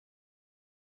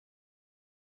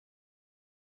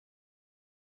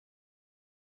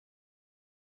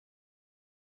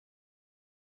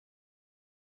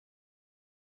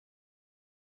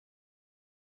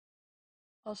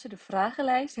Als u de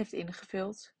vragenlijst heeft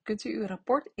ingevuld, kunt u uw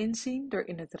rapport inzien door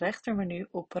in het rechtermenu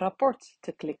op Rapport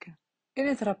te klikken. In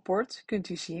het rapport kunt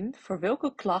u zien voor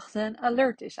welke klachten een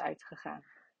alert is uitgegaan.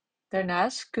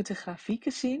 Daarnaast kunt u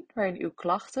grafieken zien waarin uw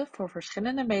klachten voor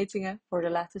verschillende metingen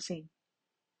worden laten zien.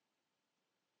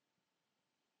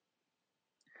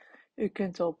 U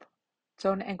kunt op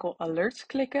Toon enkel alerts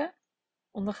klikken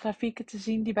om de grafieken te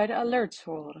zien die bij de alerts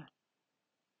horen.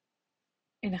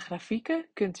 In de grafieken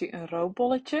kunt u een rood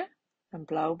bolletje, een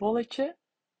blauw bolletje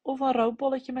of een rood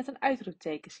bolletje met een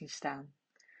uitroepteken zien staan.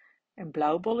 Een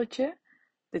blauw bolletje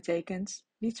betekent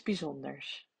niets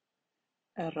bijzonders.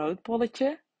 Een rood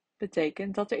bolletje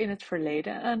betekent dat er in het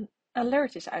verleden een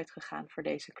alert is uitgegaan voor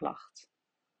deze klacht.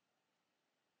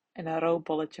 En een rood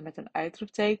bolletje met een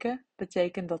uitroepteken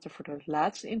betekent dat er voor de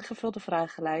laatst ingevulde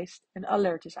vragenlijst een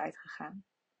alert is uitgegaan.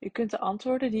 U kunt de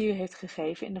antwoorden die u heeft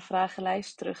gegeven in de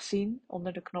vragenlijst terugzien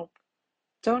onder de knop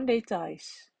Toon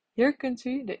details. Hier kunt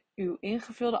u uw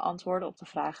ingevulde antwoorden op de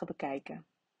vragen bekijken.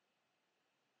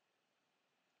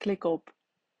 Klik op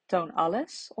Toon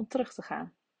alles om terug te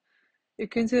gaan. U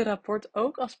kunt uw rapport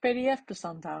ook als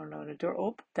PDF-bestand downloaden door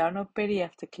op Download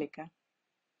PDF te klikken.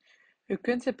 U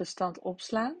kunt het bestand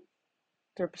opslaan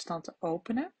door het bestand te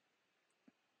openen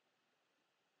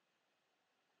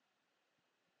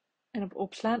en op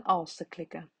Opslaan als te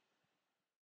klikken.